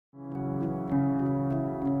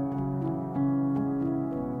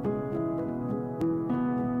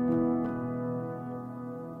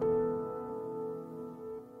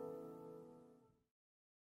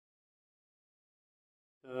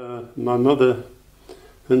My mother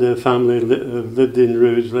and her family lived in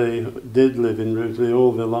Rugeley, did live in Rugeley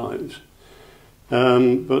all their lives.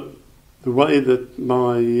 But the way that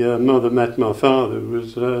my mother met my father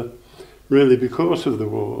was really because of the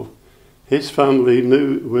war. His family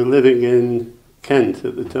were living in Kent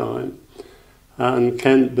at the time, and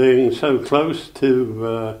Kent being so close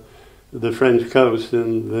to the French coast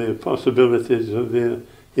and the possibilities of the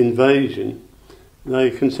invasion,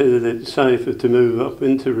 they considered it safer to move up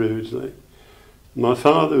into Rugeley. My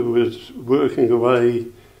father was working away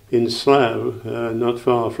in Slough, not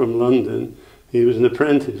far from London. He was an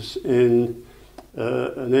apprentice in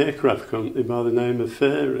an aircraft company by the name of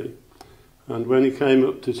Fairey. And when he came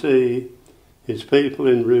up to see his people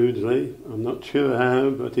in Rugeley, I'm not sure how,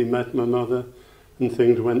 but he met my mother and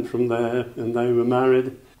things went from there, and they were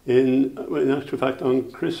married in actual fact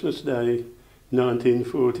on Christmas Day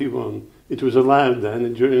 1941. It was allowed then,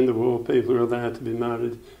 and during the war people were allowed to be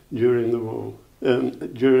married during the war,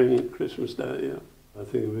 during Christmas Day, yeah. I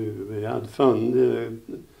think we had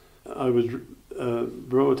fun. I was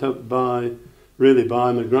brought up really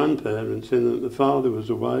by my grandparents in that the father was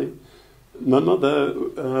away. My mother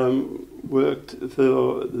worked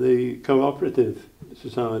for the Cooperative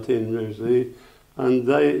Society in Rugeley, and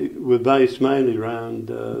they were based mainly around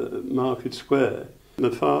Market Square. My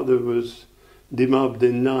father was demobbed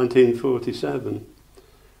in 1947,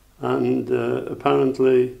 and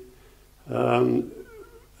apparently my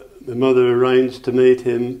mother arranged to meet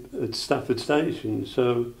him at Stafford Station,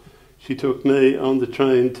 so she took me on the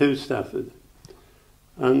train to Stafford.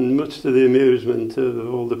 And much to the amusement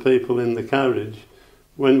of all the people in the carriage,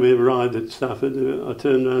 when we arrived at Stafford, I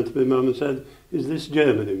turned around to my mum and said, "Is this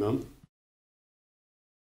Germany, Mum?"